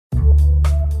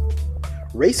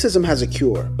Racism has a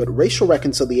cure, but racial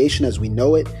reconciliation as we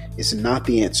know it is not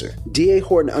the answer. D.A.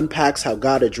 Horton unpacks how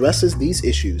God addresses these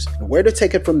issues and where to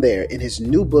take it from there in his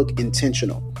new book,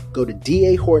 Intentional. Go to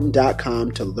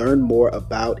dahorton.com to learn more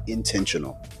about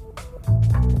Intentional.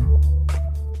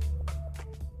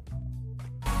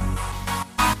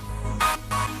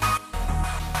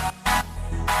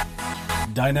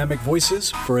 Dynamic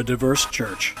voices for a diverse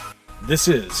church. This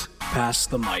is Pass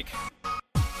the Mic.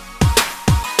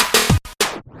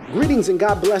 Greetings and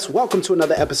God bless. Welcome to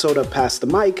another episode of Pass the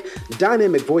Mic,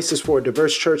 Dynamic Voices for a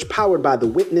Diverse Church, powered by The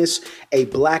Witness, a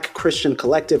Black Christian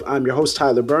collective. I'm your host,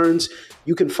 Tyler Burns.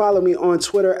 You can follow me on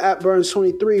Twitter at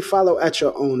Burns23. Follow at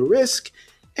your own risk.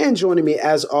 And joining me,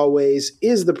 as always,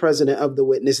 is the president of The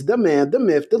Witness, the man, the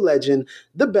myth, the legend,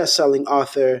 the best-selling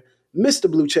author, Mr.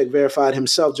 Blue Check Verified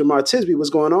himself, Jemar Tisby. What's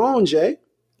going on, Jay?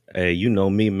 Hey, you know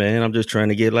me, man. I'm just trying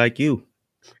to get like you.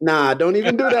 Nah, don't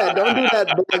even do that. Don't do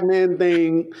that black man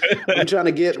thing. I'm trying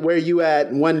to get where you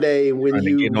at one day when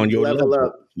you get on your level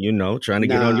up. You know, trying to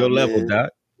get on your level, Doc.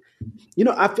 You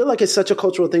know, I feel like it's such a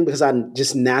cultural thing because I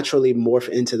just naturally morph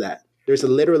into that. There's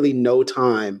literally no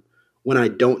time when I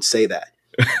don't say that.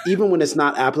 Even when it's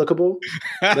not applicable,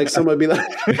 like someone would be like,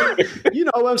 you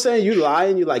know what I'm saying? You lie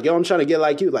and you're like, yo, I'm trying to get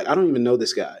like you. Like, I don't even know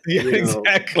this guy. Yeah, you know?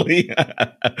 Exactly.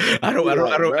 I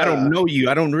don't know you.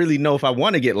 I don't really know if I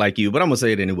want to get like you, but I'm gonna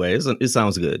say it anyway. It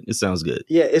sounds good. It sounds good.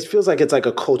 Yeah, it feels like it's like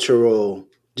a cultural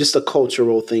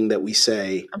thing that we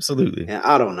say. Absolutely. And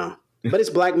I don't know. But it's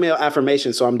black male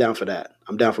affirmation, so I'm down for that.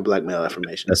 I'm down for black male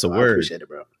affirmation. That's a word. I appreciate it,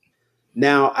 bro.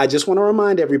 Now, I just want to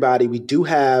remind everybody, we do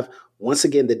have, once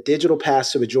again, the digital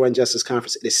pass to the Joy and Justice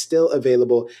Conference. It is still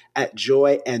available at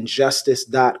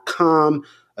joyandjustice.com.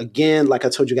 Again, like I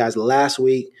told you guys last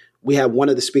week, we had one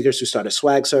of the speakers who started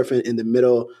swag surfing in the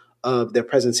middle of their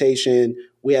presentation.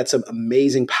 We had some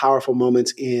amazing, powerful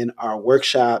moments in our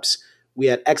workshops. We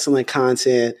had excellent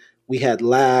content. We had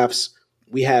laughs.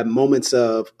 We had moments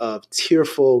of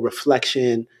tearful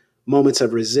reflection, moments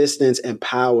of resistance and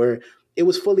power. It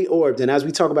was fully orbed. And as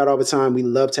we talk about all the time, we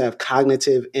love to have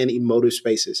cognitive and emotive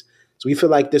spaces. So we feel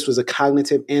like this was a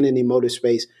cognitive and an emotive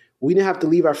space. We didn't have to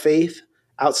leave our faith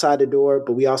outside the door,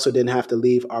 but we also didn't have to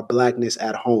leave our blackness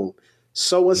at home.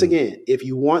 So once again, if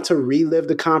you want to relive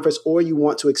the conference or you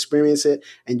want to experience it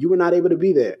and you were not able to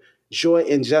be there,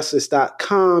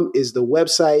 joyandjustice.com is the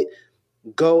website.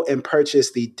 Go and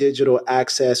purchase the digital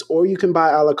access, or you can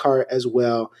buy a la carte as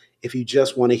well if you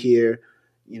just want to hear,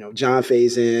 you know, John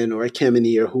Faison or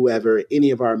Kemeny or whoever,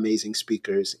 any of our amazing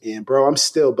speakers. And bro, I'm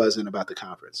still buzzing about the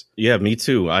conference. Yeah, me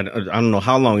too. I don't know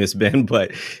how long it's been,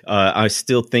 but I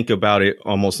still think about it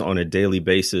almost on a daily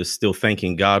basis, still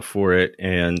thanking God for it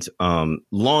and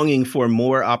longing for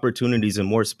more opportunities and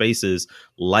more spaces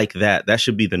like that. That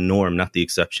should be the norm, not the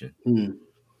exception. Mm.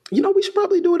 You know, we should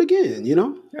probably do it again, you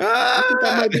know? I think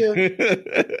that might be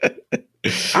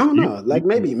I don't know. Like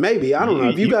maybe. I don't know.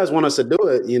 If you guys want us to do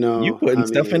it, you know. You putting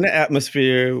stuff in the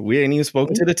atmosphere. We ain't even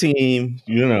spoken to the team,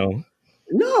 you know.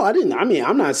 No, I didn't. I mean,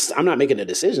 I'm not making a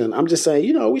decision. I'm just saying,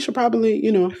 you know, we should probably,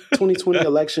 you know, 2020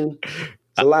 election. It's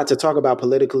a lot to talk about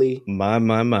politically. My.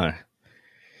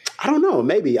 I don't know.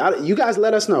 Maybe. You guys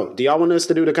let us know. Do y'all want us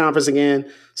to do the conference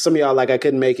again? Some of y'all like, I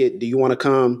couldn't make it. Do you want to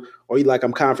come? Or you like,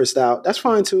 I'm conferenced out. That's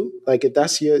fine too. Like if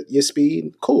that's your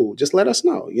speed, cool. Just let us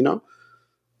know, you know.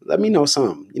 Let me know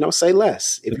something, you know, say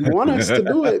less. If you want us to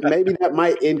do it, maybe that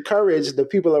might encourage the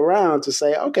people around to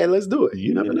say, okay, let's do it.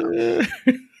 You never know.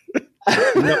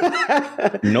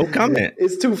 No comment.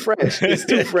 It's too fresh. It's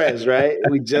too fresh, right?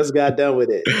 We just got done with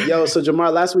it. Yo, so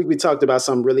Jemar, last week we talked about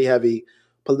some really heavy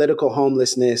political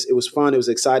homelessness. It was fun. It was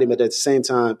exciting. But at the same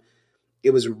time,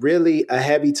 it was really a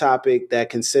heavy topic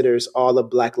that considers all of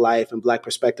Black life and Black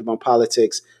perspective on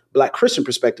politics, Black Christian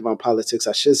perspective on politics,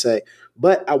 I should say.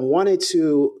 But I wanted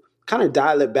to kind of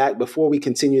dial it back before we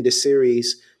continue this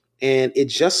series. And it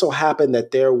just so happened that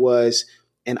there was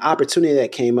an opportunity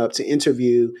that came up to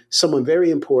interview someone very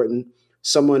important,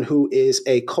 someone who is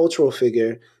a cultural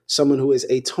figure, someone who is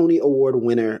a Tony Award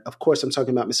winner. Of course, I'm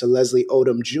talking about Mr. Leslie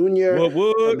Odom Jr.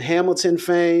 From Hamilton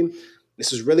fame.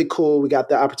 This is really cool. We got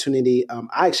the opportunity.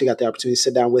 I actually got the opportunity to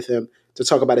sit down with him to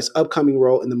talk about his upcoming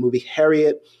role in the movie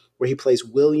Harriet, where he plays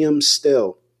William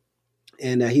Still.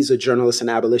 And he's a journalist and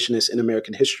abolitionist in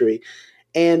American history.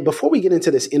 And before we get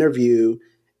into this interview,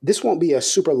 this won't be a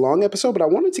super long episode, but I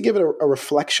wanted to give it a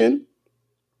reflection.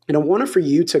 And I wanted for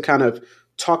you to kind of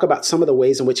talk about some of the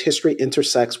ways in which history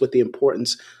intersects with the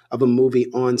importance of a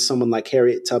movie on someone like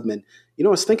Harriet Tubman. You know,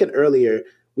 I was thinking earlier,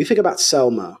 we think about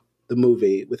Selma, the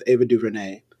movie with Ava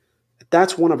DuVernay.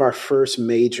 That's one of our first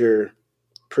major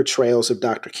portrayals of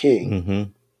Dr. King. Mm-hmm.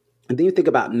 And then you think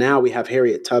about now we have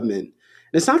Harriet Tubman.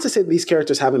 And it's not to say that these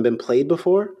characters haven't been played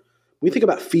before. When we think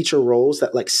about feature roles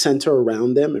that like center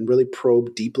around them and really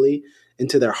probe deeply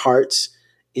into their hearts,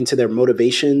 into their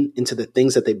motivation, into the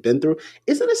things that they've been through,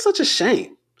 isn't it such a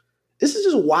shame? This is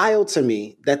just wild to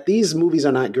me that these movies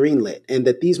are not greenlit and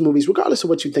that these movies, regardless of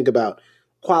what you think about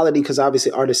quality, because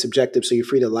obviously art is subjective, so you're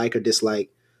free to like or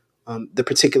dislike the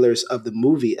particulars of the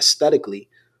movie aesthetically.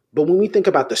 But when we think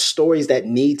about the stories that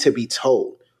need to be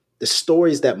told, the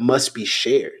stories that must be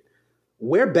shared,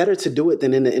 where better to do it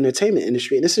than in the entertainment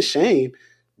industry? And it's a shame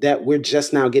that we're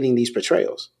just now getting these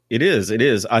portrayals. It is. It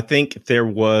is. I think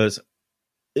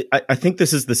I think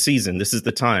this is the season. This is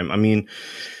the time. I mean,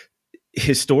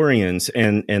 historians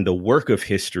and the work of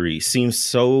history seems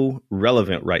so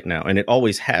relevant right now, and it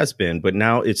always has been, but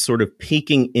now it's sort of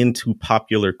peeking into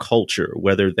popular culture,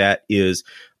 whether that is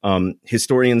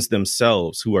historians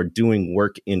themselves who are doing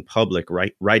work in public,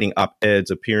 right, writing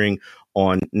op-eds, appearing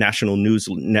on national news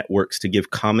networks to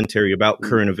give commentary about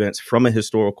current events from a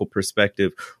historical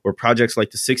perspective, or projects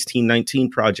like the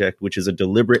 1619 Project, which is a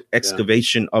deliberate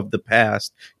excavation of the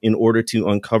past in order to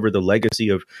uncover the legacy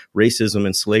of racism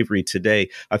and slavery today.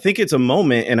 I think it's a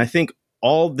moment, and I think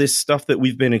all this stuff that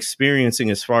we've been experiencing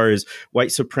as far as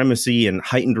white supremacy and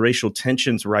heightened racial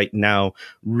tensions right now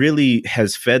really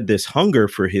has fed this hunger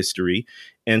for history.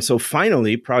 And so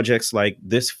finally, projects like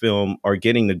this film are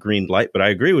getting the green light. But I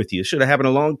agree with you. It should have happened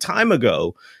a long time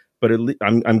ago. But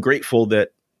I'm grateful that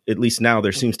at least now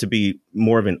there seems to be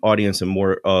more of an audience and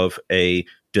more of a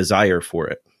desire for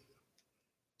it.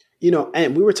 You know,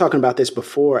 and we were talking about this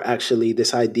before, actually,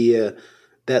 this idea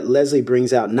that Leslie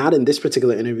brings out, not in this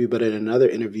particular interview, but in another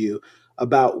interview,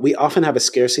 about we often have a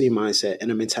scarcity mindset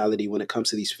and a mentality when it comes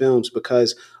to these films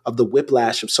because of the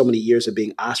whiplash of so many years of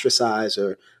being ostracized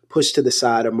or pushed to the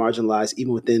side or marginalized,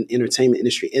 even within entertainment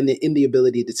industry, and in the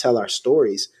ability to tell our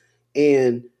stories.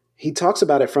 And he talks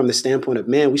about it from the standpoint of,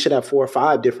 man, we should have 4 or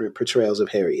 5 different portrayals of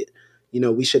Harriet. You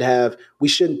know, we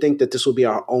shouldn't think that this will be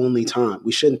our only time.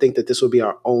 We shouldn't think that this will be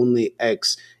our only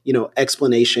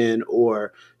explanation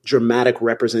or dramatic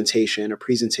representation or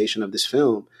presentation of this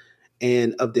film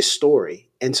and of this story.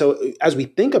 And so as we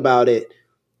think about it,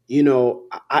 you know,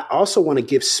 I also want to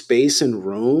give space and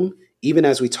room, even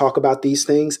as we talk about these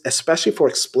things, especially for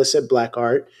explicit Black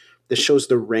art that shows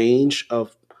the range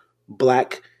of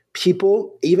Black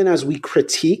people, even as we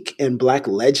critique, and Black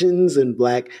legends and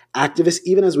Black activists,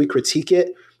 even as we critique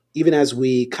it, even as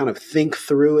we kind of think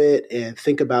through it and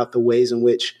think about the ways in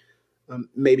which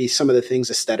maybe some of the things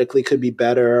aesthetically could be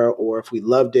better, or if we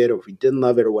loved it or if we didn't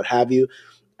love it or what have you.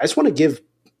 I just want to give,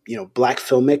 you know, Black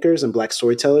filmmakers and Black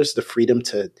storytellers the freedom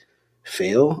to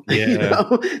fail,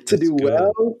 to do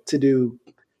well, to do,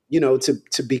 you know,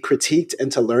 to be critiqued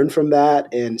and to learn from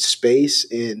that, and space.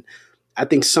 And I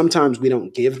think sometimes we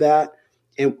don't give that.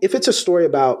 And if it's a story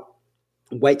about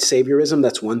white saviorism,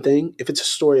 that's one thing. If it's a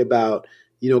story about,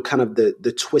 you know, kind of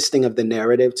the twisting of the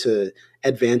narrative to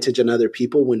advantage on other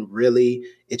people when really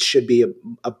it should be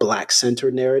a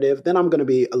Black-centered narrative, then I'm going to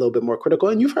be a little bit more critical.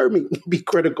 And you've heard me be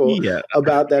critical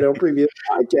about that on previous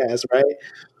podcasts, right?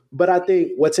 But I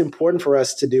think what's important for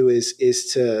us to do is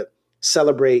to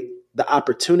celebrate the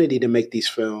opportunity to make these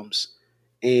films.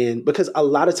 And because a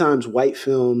lot of times white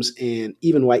films and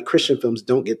even white Christian films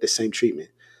don't get the same treatment.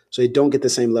 So they don't get the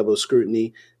same level of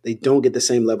scrutiny. They don't get the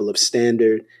same level of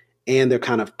standard. And they're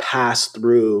kind of passed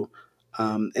through.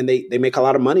 And they make a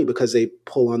lot of money because they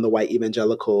pull on the white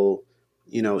evangelical,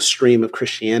 you know, stream of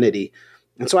Christianity.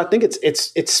 And so I think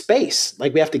it's space.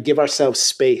 Like we have to give ourselves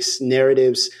space,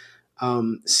 narratives,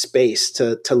 space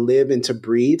to live and to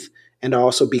breathe, and to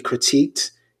also be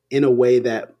critiqued in a way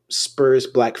that spurs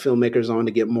Black filmmakers on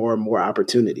to get more and more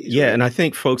opportunities. Yeah. Right? And I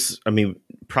think folks, I mean,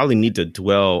 probably need to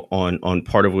dwell on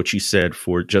part of what you said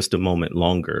for just a moment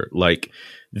longer, like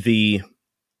the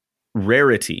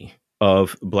rarity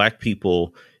of Black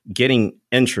people getting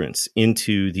entrance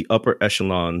into the upper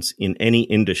echelons in any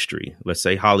industry, let's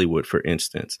say Hollywood, for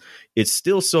instance. It's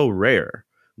still so rare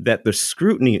that the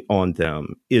scrutiny on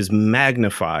them is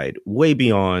magnified way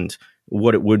beyond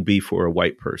what it would be for a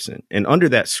white person. And under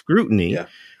that scrutiny,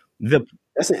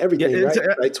 that's in everything,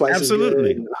 right? Like twice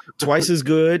absolutely. as good. Twice as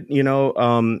good, you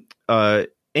know,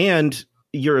 and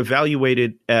you're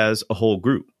evaluated as a whole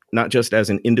group, not just as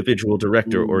an individual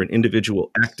director or an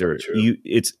individual actor.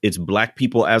 It's Black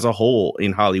people as a whole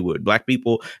in Hollywood, Black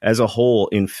people as a whole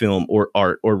in film or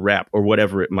art or rap or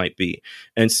whatever it might be.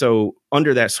 And so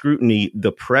under that scrutiny,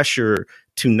 the pressure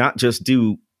to not just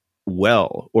do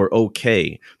well or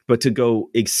okay, but to go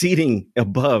exceeding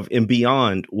above and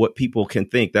beyond what people can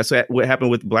think. That's what happened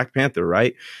with Black Panther,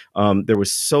 right? There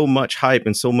was so much hype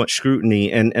and so much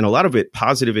scrutiny, and a lot of it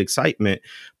positive excitement,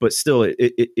 but still,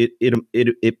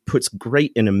 it puts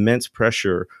great and immense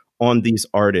pressure on these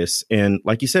artists. And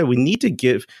like you said, we need to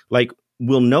give, like,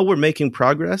 we'll know we're making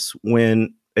progress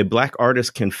when a Black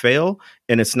artist can fail,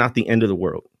 and it's not the end of the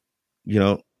world.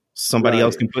 Somebody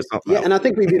else can put something out. And I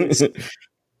think we've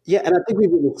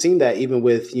even seen that even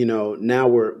with, now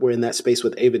we're in that space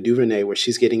with Ava DuVernay, where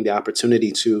she's getting the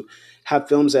opportunity to have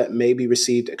films that may be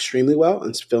received extremely well,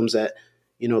 and films that,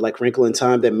 like Wrinkle in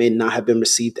Time, that may not have been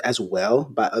received as well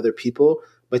by other people,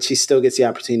 but she still gets the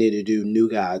opportunity to do New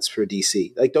Gods for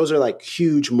DC. Like, those are like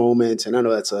huge moments. And I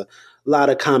know that's a lot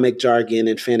of comic jargon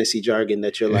and fantasy jargon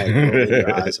that you're like rolling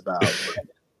your eyes about.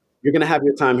 You're going to have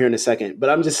your time here in a second. But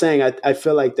I'm just saying, I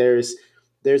feel like there's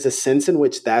a sense in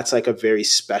which that's like a very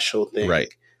special thing,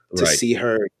 to see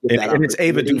her. And it's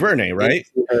Ava DuVernay, right?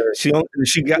 She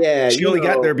only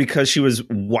got there because she was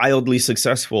wildly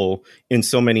successful in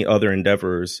so many other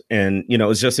endeavors. And,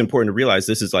 it's just important to realize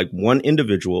this is like one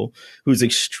individual who's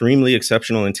extremely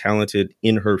exceptional and talented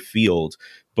in her field.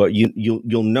 But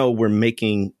you'll know we're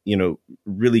making,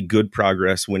 really good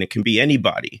progress when it can be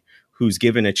anybody who's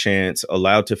given a chance,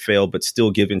 allowed to fail, but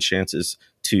still given chances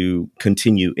to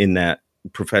continue in that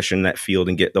profession, that field,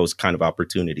 and get those kind of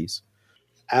opportunities.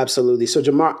 Absolutely. So,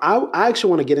 Jemar, I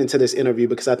actually want to get into this interview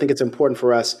because I think it's important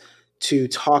for us to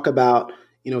talk about,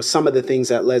 some of the things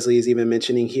that Leslie is even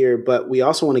mentioning here, but we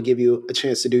also want to give you a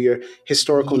chance to do your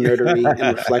historical nerdery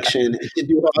and reflection and to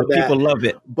do all that. People love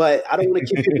it. But I don't want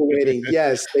to keep people waiting.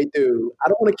 Yes, they do. I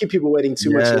don't want to keep people waiting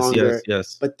too much longer.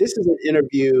 Yes. But this is an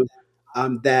interview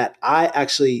that I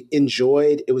actually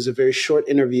enjoyed. It was a very short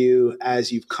interview,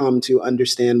 as you've come to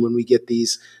understand when we get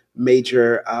these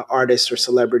major artists or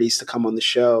celebrities to come on the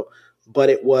show. But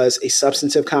it was a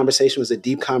substantive conversation. It was a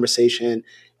deep conversation.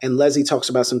 And Leslie talks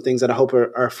about some things that I hope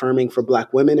are affirming for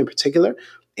Black women in particular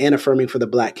and affirming for the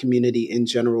Black community in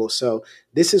general. So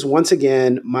this is once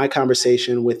again my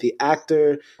conversation with the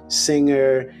actor,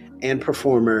 singer, and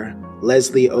performer,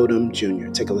 Leslie Odom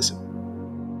Jr. Take a listen.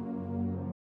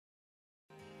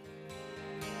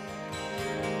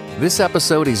 This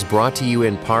episode is brought to you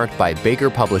in part by Baker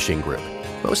Publishing Group.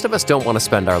 Most of us don't want to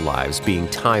spend our lives being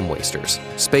time wasters,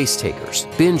 space takers,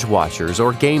 binge watchers,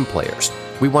 or game players.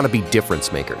 We want to be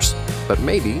difference makers. But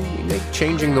maybe we make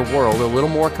changing the world a little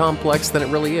more complex than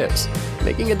it really is.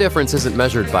 Making a difference isn't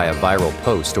measured by a viral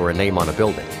post or a name on a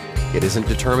building. It isn't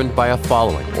determined by a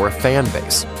following or a fan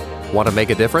base. Want to make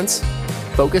a difference?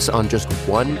 Focus on just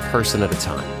one person at a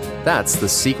time. That's the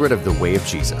secret of the way of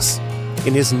Jesus.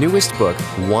 In his newest book,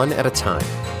 One at a Time,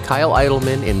 Kyle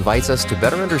Idleman invites us to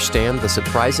better understand the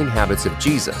surprising habits of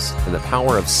Jesus and the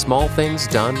power of small things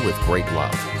done with great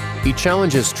love. He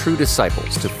challenges true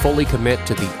disciples to fully commit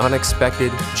to the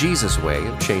unexpected Jesus way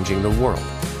of changing the world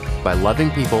by loving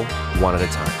people one at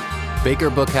a time. Baker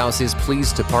Bookhouse is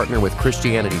pleased to partner with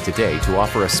Christianity Today to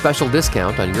offer a special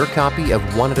discount on your copy of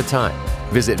One at a Time.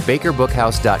 Visit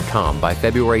bakerbookhouse.com by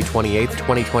February 28,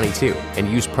 2022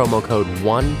 and use promo code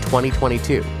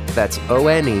ONE2022. That's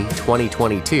ONE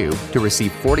 2022 to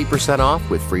receive 40% off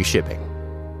with free shipping.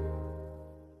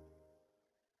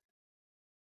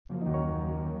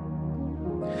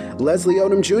 Leslie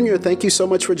Odom Jr., thank you so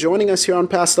much for joining us here on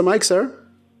Pass the Mic, sir.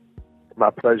 My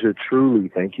pleasure,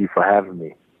 truly. Thank you for having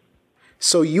me.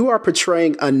 So you are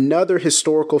portraying another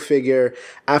historical figure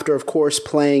after, of course,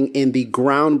 playing in the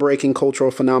groundbreaking cultural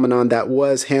phenomenon that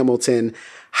was Hamilton.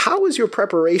 How is your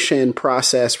preparation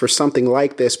process for something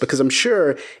like this? Because I'm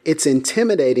sure it's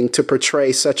intimidating to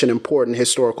portray such an important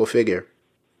historical figure.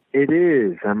 It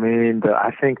is. I mean, I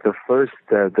think the first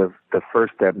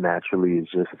step naturally is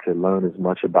just to learn as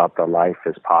much about the life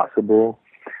as possible,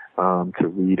 to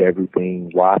read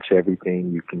everything, watch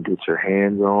everything you can get your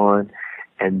hands on.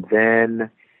 And then,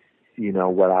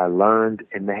 what I learned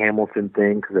in the Hamilton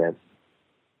thing, that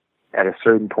at a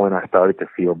certain point I started to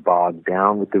feel bogged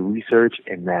down with the research,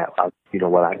 and that,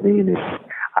 what I mean is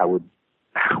I would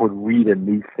read a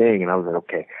new thing, and I was like,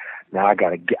 okay, now I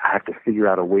have to figure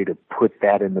out a way to put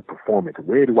that in the performance.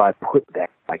 Where do I put that?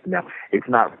 Like, now it's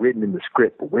not written in the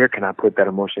script, but where can I put that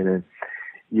emotion in?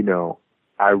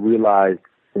 I realized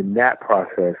in that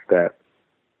process that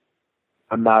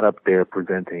I'm not up there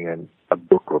presenting a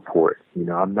book report.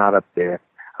 I'm not up there.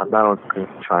 I'm not on screen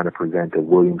trying to present a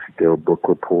William Still book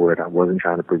report. I wasn't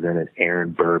trying to present an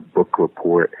Aaron Burr book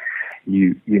report.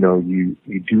 You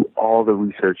do all the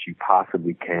research you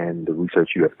possibly can, the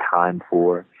research you have time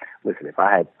for. Listen, if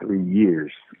I had 3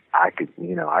 years, I could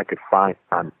find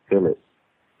time to fill it.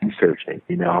 researching,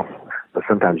 but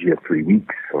sometimes you have 3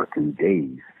 weeks or 3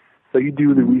 days. So you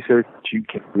do the research that you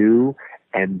can do,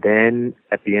 and then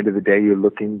at the end of the day, you're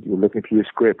looking to your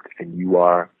script, and you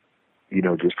are,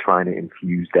 just trying to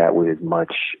infuse that with as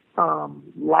much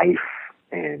life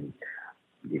and,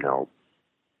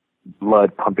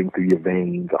 blood pumping through your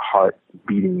veins, a heart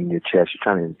beating in your chest. You're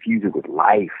trying to infuse it with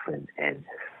life and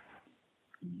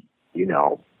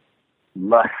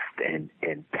lust and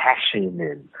passion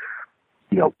and,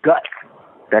 guts,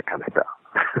 that kind of stuff.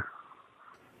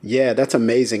 Yeah, that's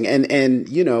amazing. And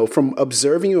from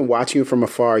observing you and watching you from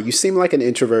afar, you seem like an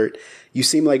introvert. You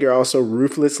seem like you're also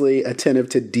ruthlessly attentive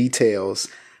to details.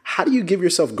 How do you give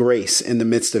yourself grace in the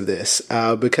midst of this?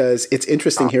 Because it's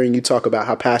interesting hearing you talk about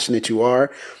how passionate you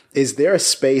are. Is there a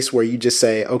space where you just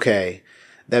say, okay,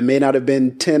 that may not have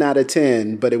been 10 out of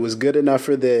 10, but it was good enough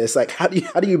for this? Like, how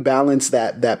do you balance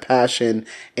that passion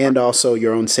and also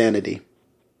your own sanity?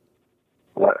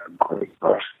 What a great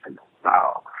question.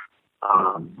 Wow.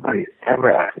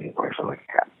 Ever asked me a question like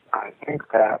that? I think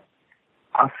that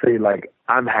I'll say, like,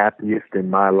 I'm happiest in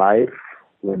my life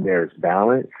when there's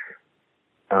balance.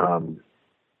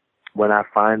 When I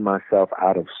find myself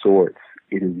out of sorts,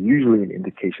 it is usually an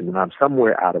indication that I'm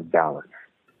somewhere out of balance.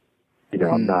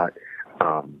 I'm not,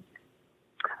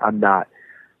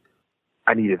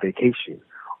 I need a vacation,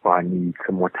 or I need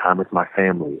some more time with my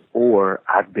family, or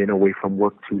I've been away from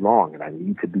work too long and I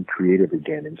need to be creative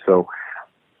again. And so,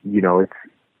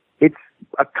 it's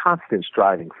a constant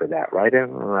striving for that, right?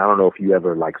 And I don't know if you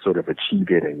ever sort of achieve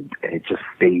it and it just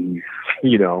stays,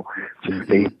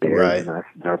 stays there. Right. And that's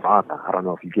nirvana. I don't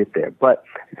know if you get there, but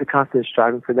it's a constant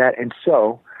striving for that. And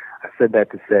so I said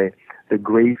that to say the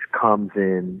grace comes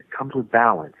with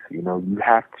balance. You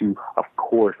have to, of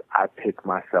course, I pick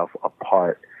myself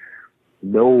apart.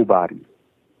 Nobody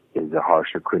is a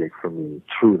harsher critic for me,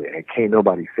 truly. And can't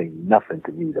nobody say nothing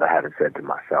to me that I haven't said to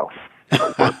myself.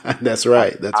 That's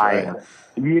right. That's right.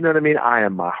 You know what I mean? I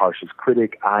am my harshest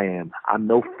critic. I'm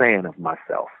no fan of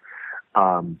myself.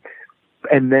 And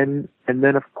then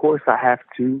of course I have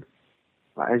to,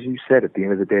 as you said, at the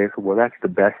end of the day, I said, well, that's the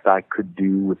best I could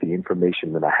do with the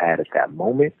information that I had at that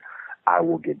moment. I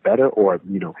will get better. Or,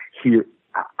 here,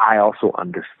 I also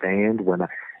understand when I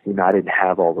didn't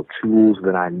have all the tools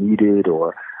that I needed,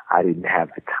 or I didn't have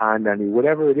the time that I need,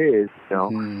 whatever it is,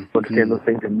 understand those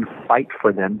things, and you fight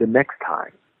for them the next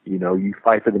time. You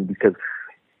fight for them because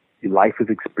life is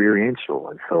experiential.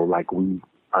 And so,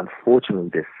 unfortunately,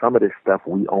 there's some of this stuff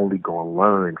we only gonna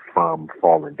learn from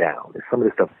falling down. There's some of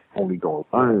this stuff only gonna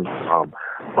learn from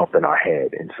bumping our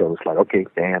head. And so it's like, okay,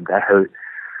 damn, that hurt.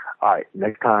 All right,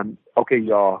 next time, okay,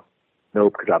 y'all,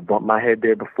 nope, because I bumped my head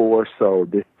there before, so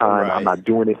this time I'm not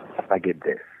doing it if I get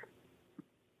this.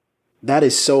 That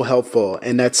is so helpful.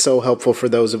 And that's so helpful for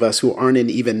those of us who aren't in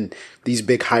even these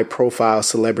big high profile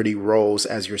celebrity roles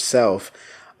as yourself.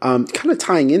 Kind of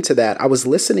tying into that, I was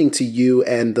listening to you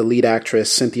and the lead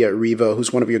actress, Cynthia Erivo,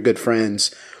 who's one of your good friends.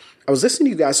 I was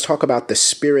listening to you guys talk about the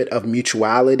spirit of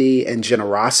mutuality and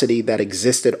generosity that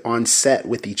existed on set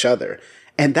with each other.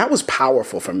 And that was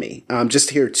powerful for me. Just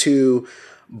to hear two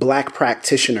Black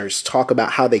practitioners talk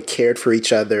about how they cared for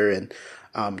each other and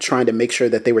trying to make sure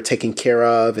that they were taken care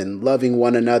of and loving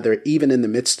one another, even in the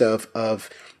midst of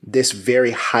this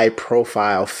very high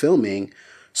profile filming.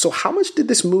 So how much did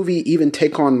this movie even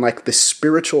take on the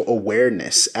spiritual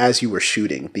awareness as you were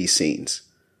shooting these scenes?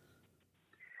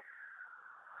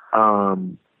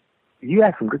 You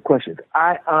asked some good questions.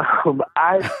 I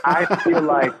feel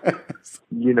like,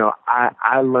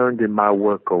 I learned in my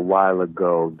work a while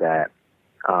ago that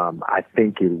I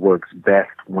think it works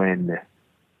best when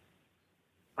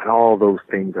all those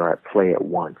things are at play at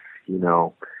once.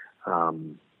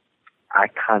 I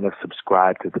kind of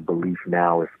subscribe to the belief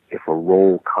now, if a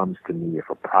role comes to me, if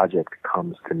a project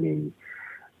comes to me,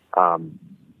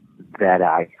 that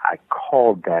I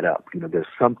called that up. There's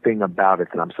something about it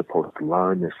that I'm supposed to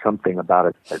learn. There's something about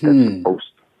it that's supposed to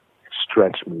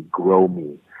stretch me, grow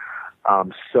me.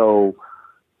 So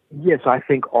yes, I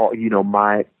think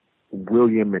my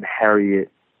William and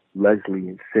Harriet, Leslie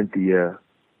and Cynthia,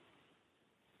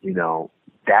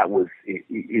 that was,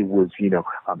 it was,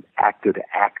 actor to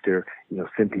actor.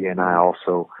 Cynthia and I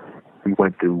also, we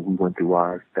went through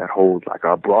that whole,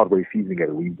 our Broadway season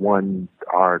together. We won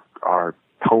our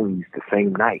Tonys the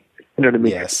same night. You know what I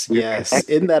mean? Yes.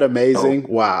 Isn't that amazing?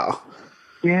 So, wow.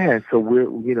 Yeah. So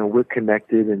we're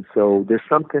connected. And so there's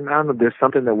something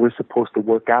that we're supposed to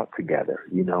work out together,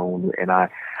 and I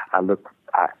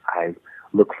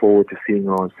look forward to seeing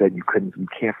her on set. You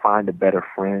can't find a better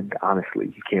friend,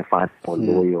 honestly. You can't find a more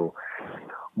loyal,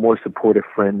 more supportive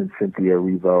friend than Cynthia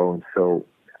Erivo. And so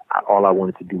all I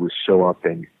wanted to do was show up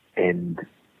and and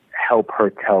help her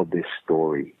tell this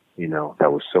story,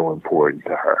 that was so important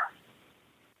to her.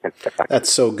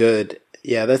 That's so good.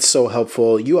 Yeah, that's so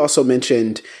helpful. You also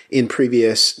mentioned in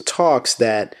previous talks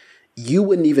that you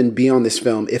wouldn't even be on this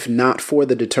film if not for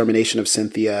the determination of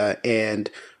Cynthia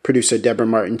and producer Deborah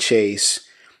Martin Chase.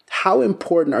 How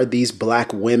important are these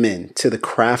Black women to the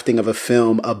crafting of a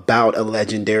film about a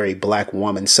legendary Black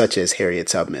woman such as Harriet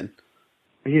Tubman?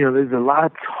 There's a lot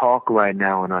of talk right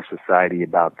now in our society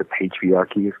about the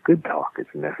patriarchy. It's good talk.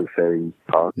 It's necessary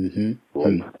talk. Mm-hmm.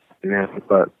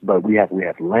 But we have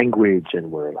language,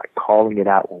 and we're like calling it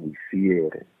out when we see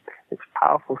it, and it's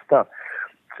powerful stuff.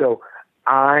 So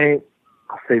I'll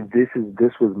say this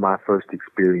was my first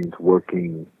experience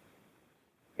working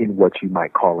in what you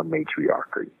might call a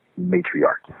matriarchy.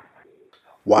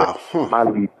 Wow. Huh. My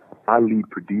lead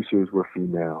producers were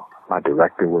female. My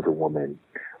director was a woman.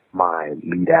 My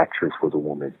lead actress was a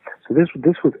woman. So this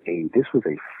was a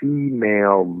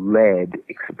female-led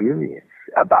experience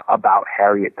about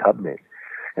Harriet Tubman.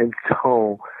 And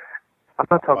so I'm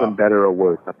not talking better or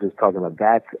worse. I'm just talking about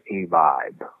that's a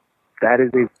vibe. That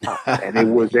is a vibe.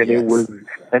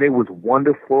 And it was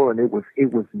wonderful, and it was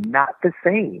not the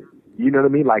same. You know what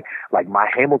I mean? Like my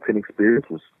Hamilton experience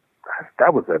was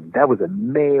a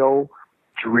male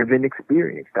driven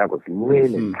experience. That was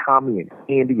Lynn and Tommy and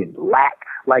Andy and Lack,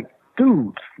 like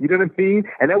dudes. You know what I mean?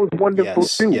 And that was wonderful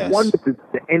too. Yes. Wonderful.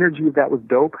 The energy of that was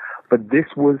dope. But this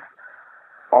was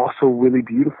also really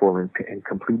beautiful and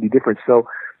completely different. So,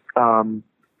 I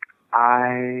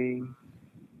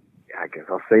guess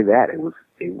I'll say that it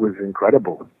was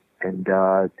incredible. And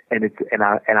I'm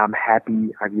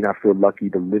happy. I feel lucky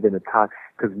to live in a time,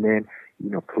 because man,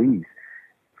 please,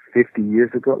 50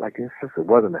 years ago, like it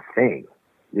wasn't a thing.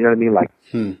 You know what I mean? Like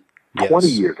 20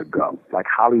 years ago, like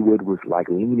Hollywood was like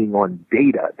leaning on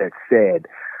data that said,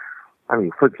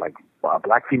 first, like a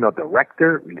Black female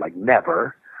director, like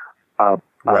never,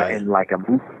 right. And like a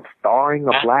movie starring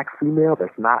a Black female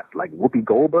that's not like Whoopi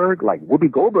Goldberg. Like Whoopi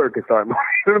Goldberg can star, you know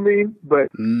what I mean? But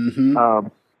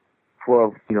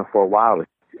for a while,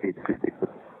 it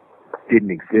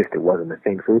didn't exist. It wasn't a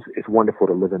thing. So it's wonderful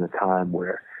to live in a time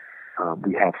where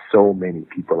we have so many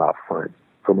people out front,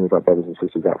 so many of our brothers and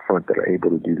sisters out front that are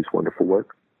able to do this wonderful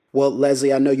work. Well,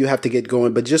 Leslie, I know you have to get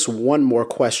going, but just one more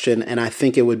question, and I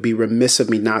think it would be remiss of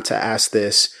me not to ask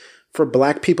this. For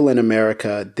Black people in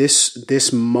America,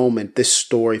 this moment, this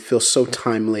story feels so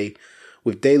timely.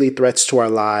 With daily threats to our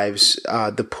lives,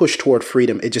 the push toward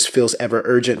freedom, it just feels ever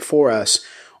urgent for us.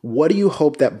 What do you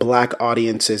hope that Black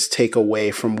audiences take away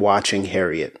from watching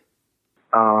Harriet?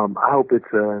 I hope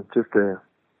it's just a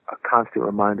constant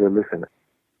reminder. Listen,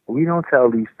 we don't tell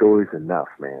these stories enough,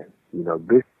 man. You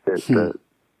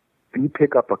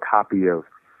pick up a copy of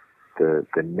the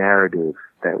narrative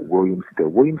that William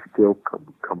Still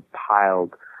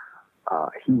compiled.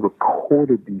 He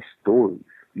recorded these stories.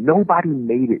 Nobody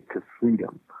made it to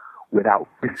freedom without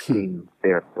risking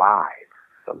their lives,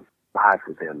 the lives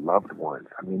of their loved ones.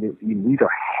 These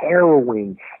are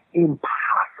harrowing,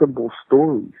 impossible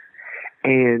stories.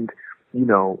 And,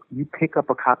 you pick up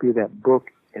a copy of that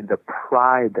book and the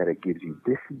pride that it gives you.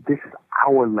 This is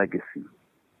our legacy.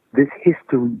 This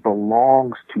history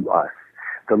belongs to us.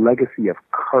 The legacy of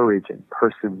courage and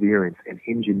perseverance and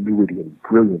ingenuity and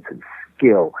brilliance and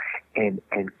skill and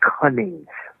cunning.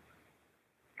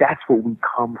 That's where we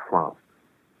come from,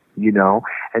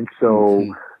 And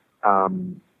so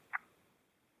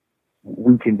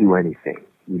we can do anything,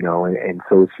 and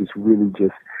so it's just really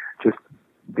just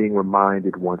being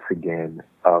reminded once again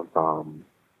of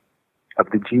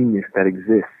the genius that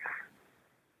exists,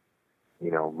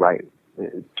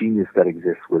 genius that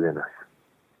exists within us.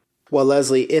 Well,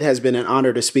 Leslie, it has been an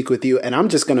honor to speak with you, and I'm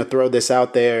just going to throw this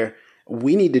out there.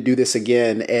 We need to do this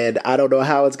again, and I don't know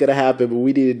how it's going to happen, but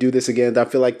we need to do this again. I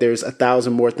feel like there's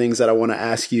 1,000 more things that I want to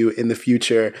ask you in the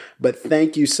future, but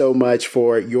thank you so much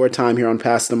for your time here on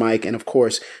Pass the Mic, and of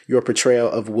course, your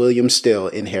portrayal of William Still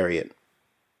in Harriet.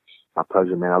 My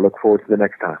pleasure, man. I look forward to the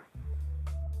next time.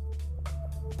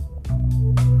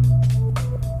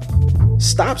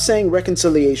 Stop saying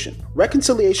reconciliation.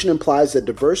 Reconciliation implies that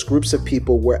diverse groups of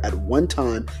people were at one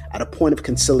time at a point of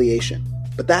conciliation,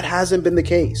 but that hasn't been the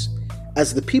case.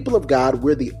 As the people of God,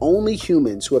 we're the only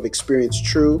humans who have experienced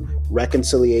true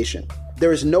reconciliation.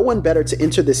 There is no one better to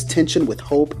enter this tension with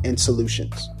hope and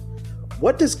solutions.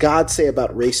 What does God say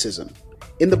about racism?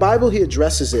 In the Bible, he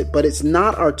addresses it, but it's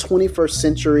not our 21st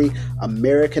century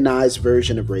Americanized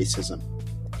version of racism.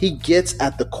 He gets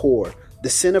at the core, the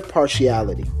sin of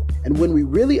partiality. And when we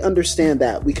really understand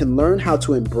that, we can learn how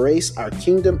to embrace our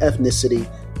kingdom ethnicity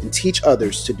and teach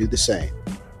others to do the same.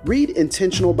 Read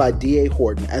Intentional by D.A.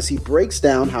 Horton as he breaks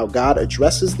down how God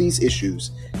addresses these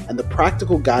issues and the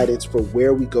practical guidance for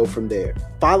where we go from there.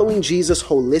 Following Jesus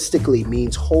holistically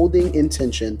means holding in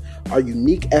tension our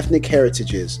unique ethnic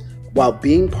heritages while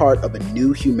being part of a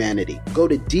new humanity. Go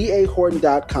to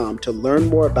dahorton.com to learn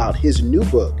more about his new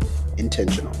book,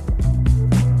 Intentional.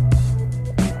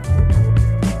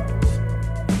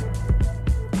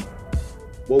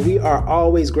 Well, we are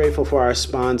always grateful for our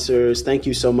sponsors. Thank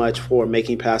you so much for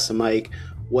making Pass the Mic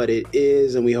what it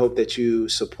is. And we hope that you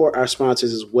support our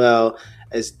sponsors as well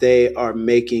as they are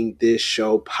making this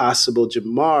show possible.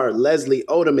 Jemar, Leslie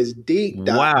Odom is deep,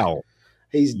 Doc. Wow.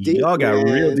 He's deep. Y'all got man.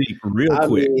 real deep real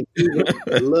quick.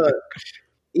 Look,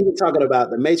 even talking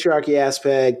about the matriarchy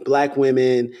aspect, Black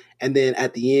women, and then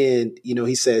at the end,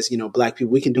 he says, Black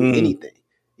people, we can do anything.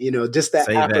 Just that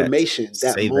affirmation,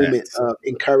 that moment of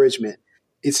encouragement.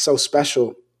 It's so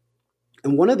special.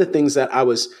 And one of the things that I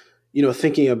was,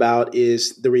 thinking about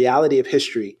is the reality of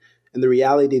history and the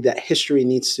reality that history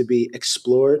needs to be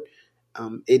explored.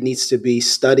 It needs to be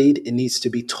studied. It needs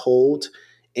to be told.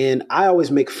 And I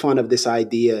always make fun of this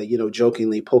idea,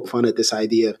 jokingly poke fun at this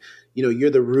idea of,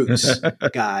 you're the roots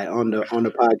guy on the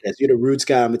podcast. You're the roots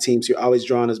guy on the team. So you're always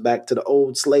drawing us back to the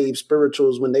old slave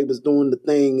spirituals when they was doing the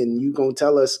thing. And you going to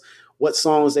tell us what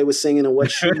songs they were singing and what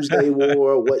shoes they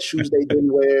wore, what shoes they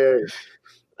didn't wear.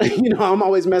 I'm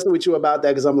always messing with you about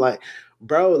that because I'm like,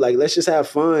 bro, let's just have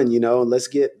fun, let's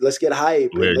get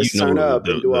hype, and let's turn up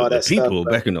and do all that stuff. People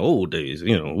back in the old days,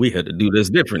 we had to do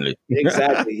this differently.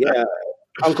 Exactly, yeah,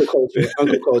 uncle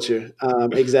culture,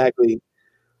 exactly.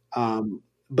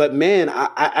 But man, I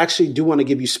actually do want to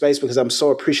give you space because I'm so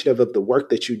appreciative of the work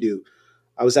that you do.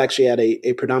 I was actually at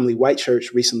a predominantly white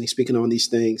church recently speaking on these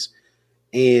things.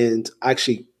 And I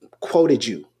actually quoted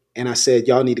you and I said,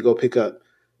 y'all need to go pick up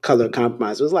Color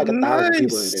Compromise. It was like 1,000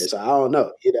 people in there. So I don't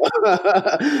know,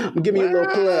 I'm giving you a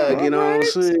little plug, what I'm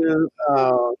saying?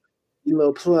 A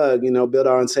little plug, build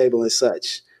our own table and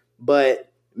such.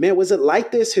 But man, was it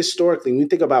like this historically? When you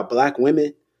think about Black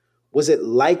women, was it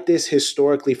like this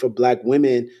historically for Black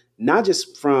women, not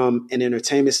just from an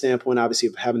entertainment standpoint, obviously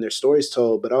of having their stories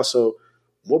told, but also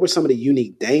what were some of the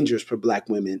unique dangers for Black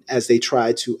women as they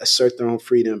tried to assert their own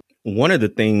freedom? One of the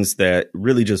things that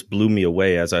really just blew me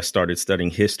away as I started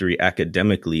studying history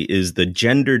academically is the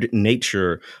gendered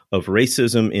nature of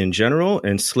racism in general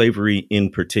and slavery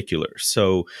in particular.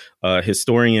 So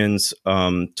historians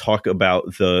talk about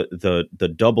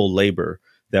the double labor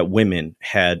that women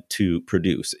had to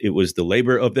produce. It was the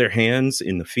labor of their hands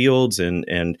in the fields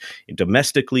and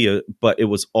domestically, but it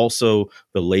was also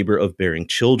the labor of bearing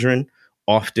children.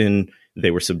 Often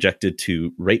they were subjected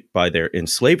to rape by their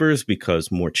enslavers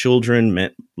because more children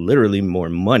meant literally more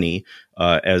money,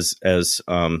 as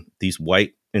these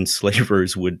white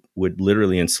enslavers would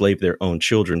literally enslave their own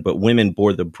children. But women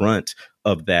bore the brunt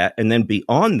of that. And then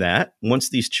beyond that, once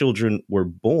these children were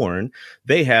born,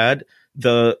 they had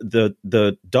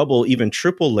the double, even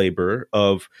triple labor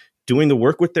of doing the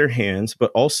work with their hands,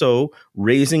 but also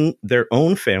raising their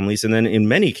own families. And then in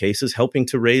many cases, helping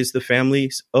to raise the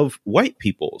families of white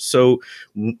people. So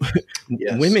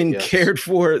women cared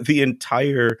for the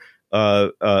entire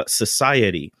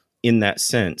society in that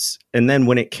sense. And then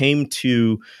when it came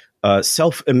to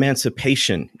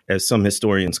self-emancipation, as some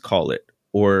historians call it,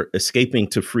 or escaping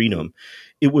to freedom,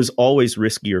 it was always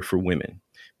riskier for women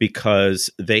because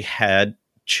they had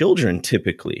children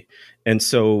typically. And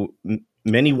so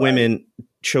many women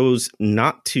chose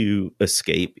not to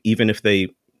escape, even if they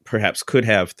perhaps could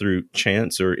have through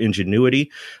chance or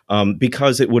ingenuity,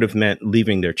 because it would have meant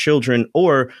leaving their children,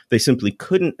 or they simply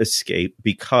couldn't escape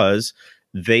because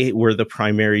they were the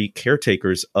primary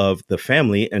caretakers of the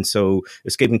family. And so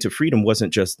escaping to freedom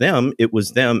wasn't just them, it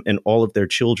was them and all of their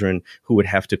children who would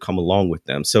have to come along with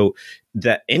them. So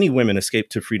that any women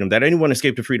escape to freedom, that anyone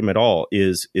escape to freedom at all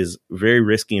is very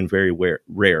risky and very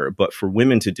rare. But for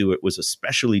women to do it was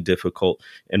especially difficult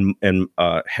and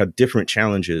had different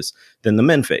challenges than the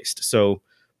men faced. So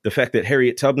the fact that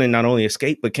Harriet Tubman not only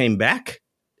escaped, but came back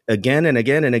again and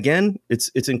again and again,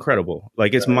 it's incredible.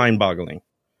 It's mind-boggling.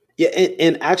 Yeah,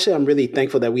 and actually, I'm really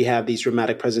thankful that we have these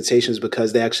dramatic presentations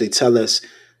because they actually tell us,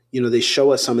 they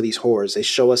show us some of these horrors. They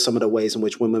show us some of the ways in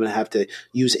which women have to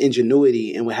use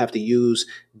ingenuity and would have to use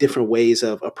different ways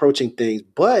of approaching things.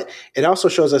 But it also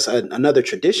shows us another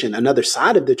tradition, another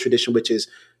side of the tradition, which is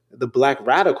the Black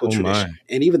radical tradition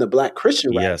and even the Black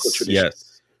Christian radical tradition.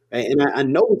 Yes. Right? And I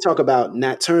know we talk about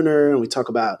Nat Turner and we talk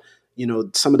about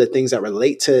some of the things that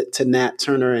relate to Nat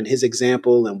Turner and his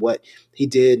example and what he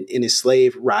did in his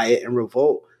slave riot and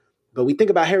revolt. But we think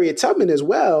about Harriet Tubman as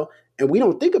well, and we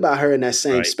don't think about her in that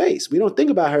same space. We don't think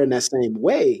about her in that same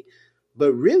way.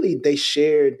 but really they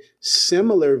shared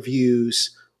similar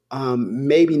views.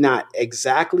 Maybe not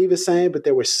exactly the same, but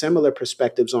there were similar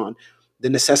perspectives on the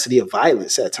necessity of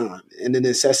violence at times and the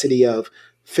necessity of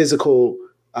physical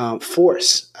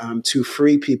force to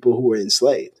free people who were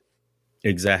enslaved.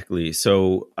 Exactly.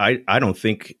 So I don't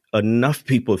think enough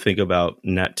people think about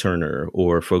Nat Turner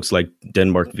or folks like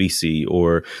Denmark Vesey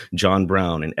or John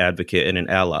Brown, an advocate and an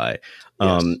ally.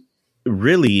 Yes.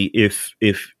 Really, if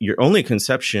your only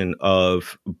conception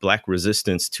of Black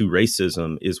resistance to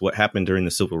racism is what happened during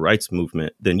the civil rights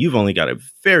movement, then you've only got a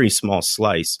very small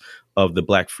slice of the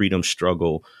Black freedom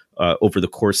struggle over the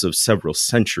course of several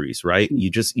centuries, right?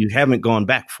 You haven't gone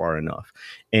back far enough.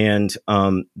 And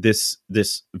this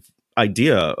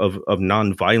idea of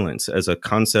nonviolence as a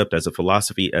concept, as a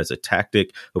philosophy, as a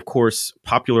tactic, of course,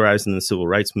 popularized in the civil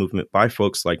rights movement by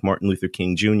folks like Martin Luther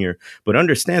King Jr. But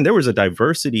understand there was a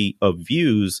diversity of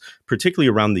views, particularly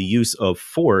around the use of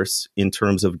force in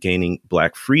terms of gaining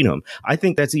Black freedom. I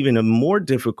think that's even a more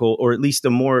difficult, or at least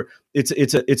a more it's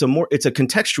a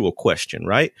contextual question,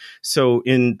 right? So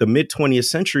in the mid 20th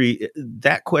century,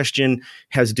 that question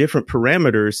has different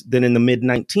parameters than in the mid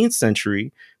 19th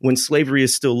century when slavery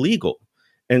is still legal.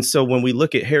 And so when we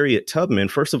look at Harriet Tubman,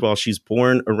 first of all, she's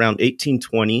born around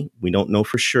 1820. We don't know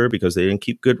for sure because they didn't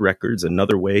keep good records.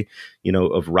 Another way,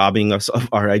 of robbing us of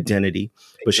our identity.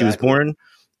 But she was born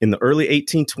in the early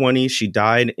 1820s. She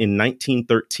died in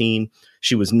 1913.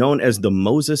 She was known as the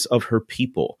Moses of her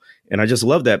people. And I just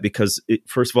love that because,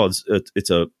 first of all, it's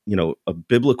a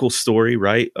biblical story,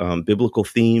 right? Biblical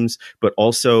themes, but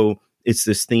also it's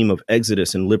this theme of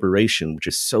exodus and liberation, which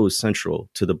is so central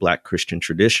to the Black Christian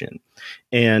tradition.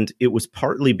 And it was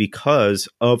partly because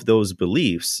of those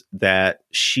beliefs that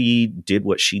she did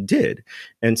what she did.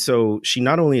 And so she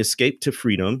not only escaped to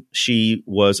freedom, she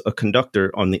was a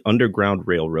conductor on the Underground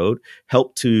Railroad,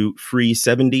 helped to free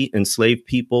 70 enslaved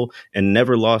people, and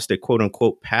never lost a quote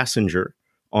unquote passenger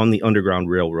on the Underground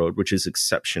Railroad, which is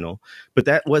exceptional. But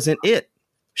that wasn't it.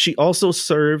 She also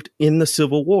served in the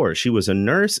Civil War. She was a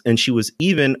nurse and she was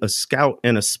even a scout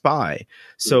and a spy.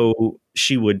 So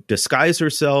she would disguise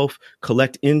herself,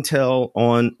 collect intel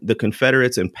on the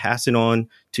Confederates and pass it on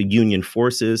to Union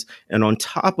forces. And on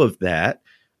top of that,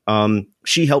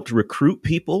 she helped recruit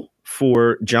people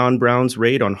for John Brown's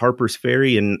raid on Harper's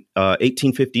Ferry in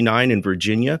 1859 in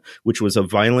Virginia, which was a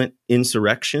violent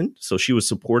insurrection. So she was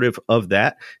supportive of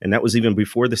that. And that was even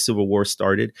before the Civil War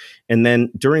started. And then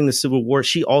during the Civil War,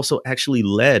 she also actually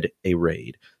led a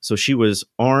raid. So she was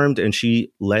armed and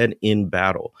she led in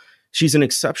battle. She's an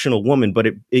exceptional woman, but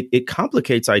it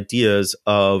complicates ideas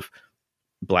of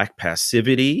Black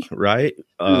passivity, right?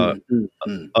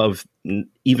 Of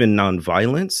even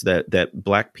nonviolence, that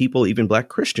Black people, even Black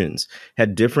Christians,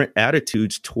 had different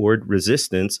attitudes toward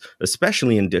resistance,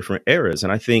 especially in different eras.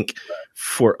 And I think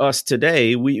for us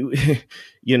today, we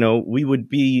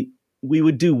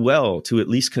would do well to at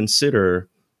least consider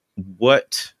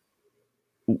what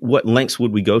lengths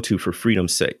would we go to for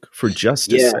freedom's sake, for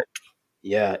justice sake.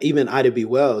 Yeah. Even Ida B.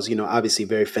 Wells, obviously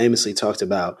very famously talked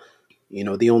about,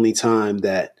 the only time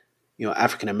that,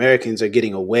 African Americans are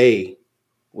getting away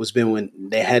was been when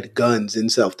they had guns in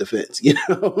self-defense,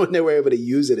 when they were able to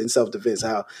use it in self-defense,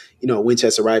 how, a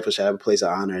Winchester rifle should have a place of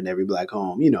honor in every Black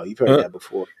home. You've heard that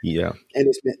before. Yeah. And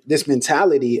it's this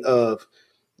mentality of,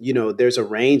 there's a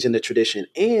range in the tradition.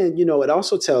 And, it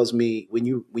also tells me when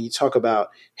you talk about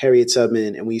Harriet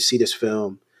Tubman and when you see this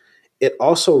film, it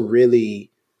also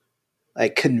really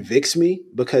convicts me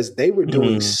because they were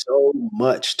doing so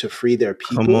much to free their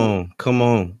people. Come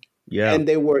on. Yeah. And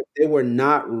they were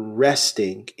not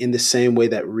resting in the same way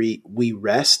that we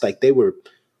rest. They were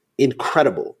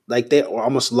incredible. They were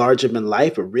almost larger than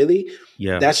life, but really,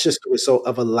 that's just the result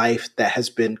of a life that has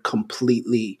been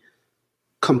completely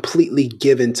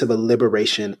given to the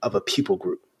liberation of a people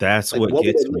group. That's what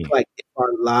gets me. Like if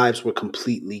our lives were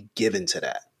completely given to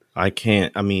that.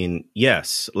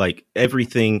 Yes,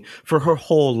 everything for her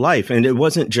whole life. And it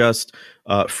wasn't just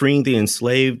freeing the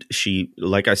enslaved. She,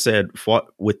 like I said,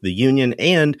 fought with the Union,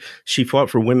 and she fought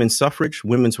for women's suffrage,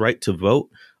 women's right to vote.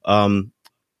 And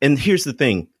here's the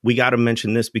thing. We got to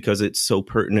mention this because it's so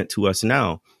pertinent to us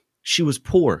now. She was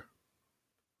poor.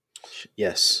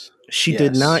 Yes. She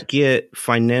did not get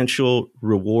financial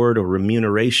reward or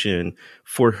remuneration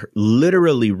for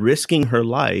literally risking her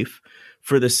life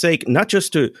for the sake, not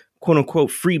just to quote unquote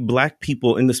free Black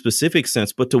people in the specific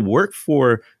sense, but to work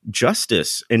for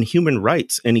justice and human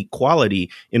rights and equality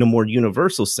in a more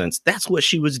universal sense. That's what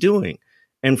she was doing.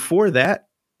 And for that,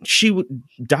 she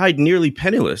died nearly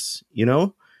penniless.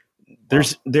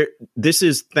 This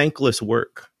is thankless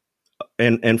work.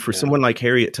 And for someone like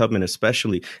Harriet Tubman,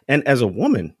 especially, and as a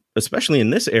woman, especially in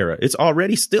this era. It's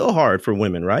already still hard for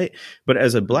women, right? But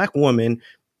as a Black woman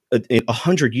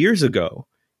 100 years ago,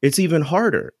 it's even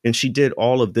harder. And she did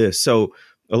all of this. So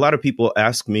a lot of people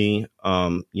ask me,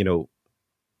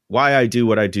 why I do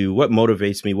what I do, what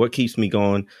motivates me, what keeps me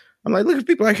going. I'm like, look at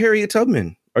people like Harriet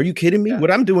Tubman. Are you kidding me? Yeah.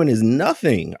 What I'm doing is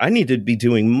nothing. I need to be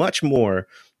doing much more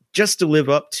just to live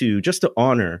up to, just to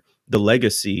honor the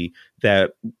legacy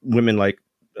that women like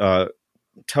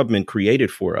Tubman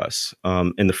created for us,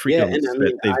 and the freedoms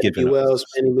that they've given us. Wells,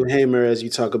 Fannie Lou Hamer, as you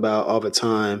talk about all the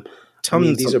time.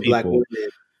 These are Black women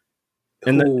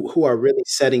who are really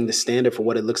setting the standard for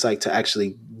what it looks like to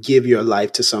actually give your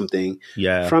life to something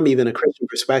from even a Christian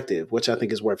perspective, which I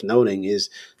think is worth noting. Is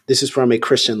this is from a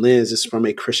Christian lens, this is from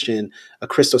a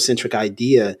Christocentric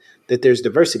idea that there's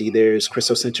diversity. There's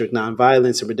Christocentric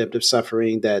nonviolence and redemptive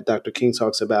suffering that Dr. King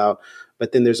talks about,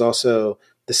 but then there's also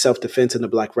the self-defense and the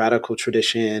Black radical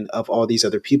tradition of all these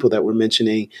other people that we're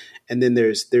mentioning. And then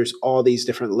there's all these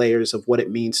different layers of what it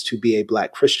means to be a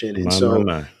Black Christian.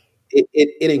 And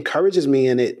it encourages me,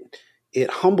 and it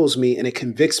humbles me, and it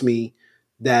convicts me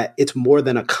that it's more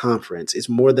than a conference. It's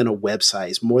more than a website.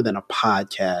 It's more than a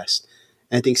podcast.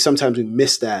 And I think sometimes we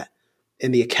miss that.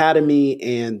 In the academy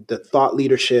and the thought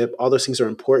leadership, all those things are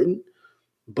important,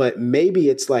 but maybe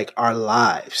it's like our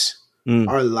lives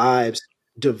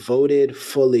devoted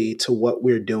fully to what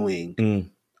we're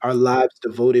doing, our lives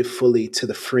devoted fully to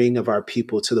the freeing of our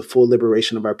people, to the full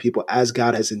liberation of our people as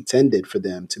God has intended for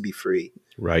them to be free.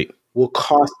 Right. Will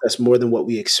cost us more than what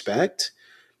we expect.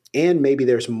 And maybe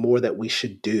there's more that we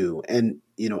should do. And,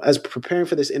 as preparing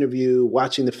for this interview,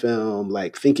 watching the film,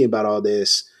 like thinking about all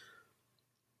this,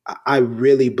 I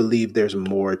really believe there's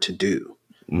more to do.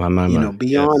 Beyond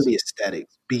the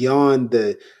aesthetics, beyond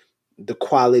the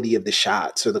quality of the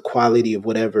shots or the quality of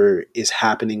whatever is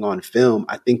happening on film.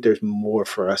 I think there's more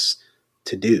for us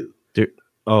to do.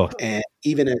 And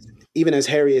even as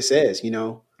Harriet says,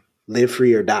 live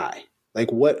free or die.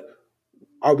 Like, what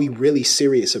are we really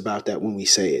serious about that when we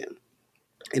say it?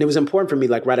 And it was important for me,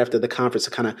 like right after the conference,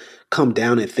 to kind of come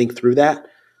down and think through that,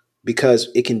 because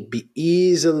it can be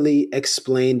easily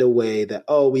explained away that,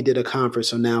 we did a conference,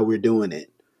 so now we're doing it,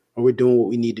 or we're doing what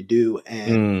we need to do.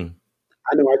 And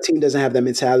I know our team doesn't have that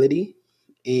mentality,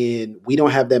 and we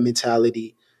don't have that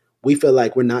mentality. We feel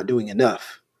like we're not doing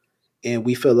enough, and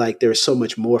we feel like there's so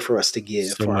much more for us to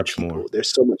give for our people.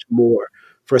 There's so much more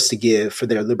for us to give for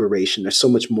their liberation. There's so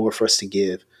much more for us to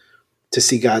give to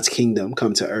see God's kingdom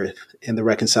come to earth and the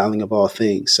reconciling of all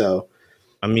things. So,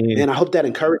 and I hope that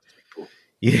encourages people.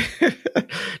 Yeah,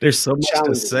 there's so much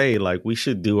to say. Like, we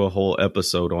should do a whole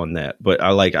episode on that. But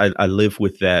I live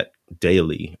with that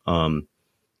daily.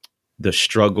 The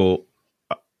struggle.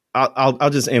 I'll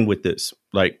just end with this.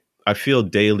 Like, I feel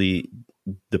daily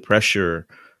the pressure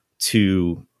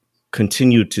to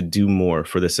continue to do more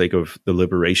for the sake of the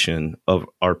liberation of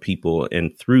our people,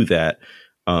 and through that,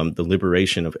 the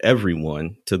liberation of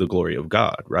everyone to the glory of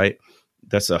God. Right.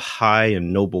 That's a high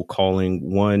and noble calling,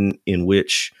 one in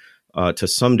which, to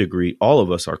some degree, all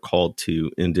of us are called to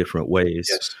in different ways.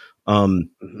 Yes.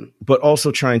 But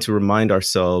also trying to remind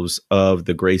ourselves of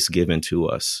the grace given to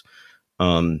us.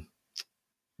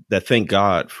 That thank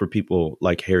God for people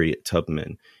like Harriet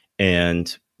Tubman,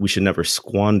 and we should never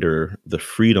squander the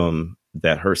freedom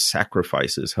that her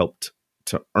sacrifices helped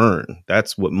to earn.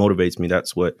 That's what motivates me.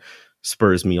 That's what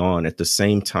spurs me on. At the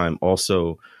same time,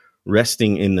 also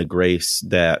resting in the grace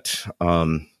that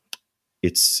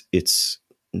it's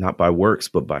not by works,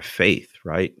 but by faith,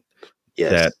 right?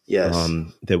 Yes.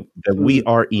 That we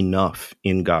are enough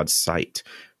in God's sight.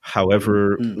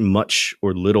 However much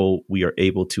or little we are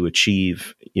able to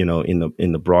achieve, in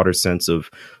the broader sense of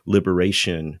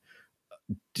liberation,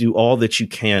 do all that you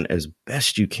can as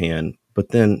best you can, but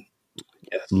then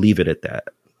leave it at that.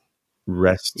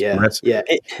 Rest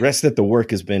that the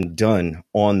work has been done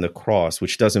on the cross,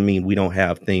 which doesn't mean we don't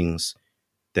have things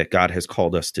that God has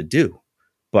called us to do,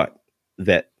 but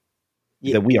that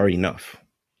we are enough.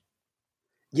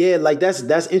 Yeah, like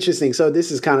that's interesting. So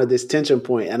this is kind of this tension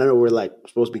point. And I know we're like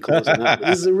supposed to be closing out.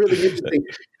 This is a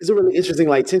really interesting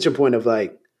like tension point of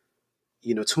like,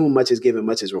 to whom much is given,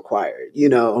 much is required.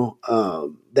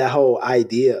 That whole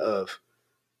idea of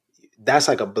that's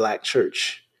like a Black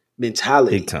church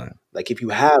mentality. Big time. Like, if you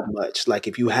have much, like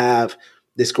if you have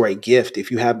this great gift, if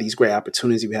you have these great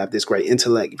opportunities, if you have this great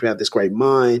intellect, if you have this great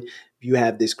mind, if you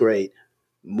have this great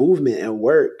movement and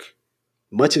work,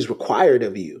 much is required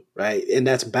of you, right? And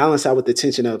that's balanced out with the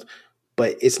tension of,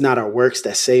 but it's not our works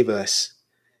that save us.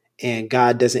 And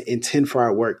God doesn't intend for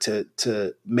our work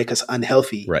to make us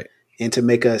unhealthy, right? And to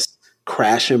make us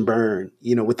crash and burn,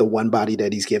 with the one body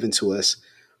that He's given to us.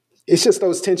 It's just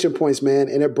those tension points, man.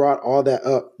 And it brought all that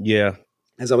up. Yeah.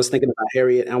 As I was thinking about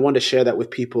Harriet, and I wanted to share that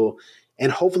with people.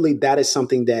 And hopefully that is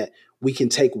something that we can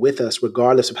take with us,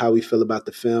 regardless of how we feel about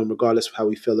the film, regardless of how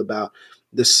we feel about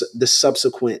the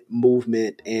subsequent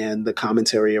movement and the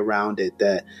commentary around it,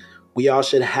 that we all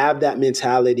should have that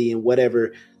mentality in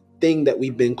whatever thing that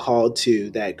we've been called to,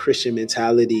 that Christian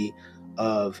mentality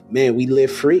of, man, we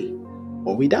live free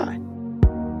or we die.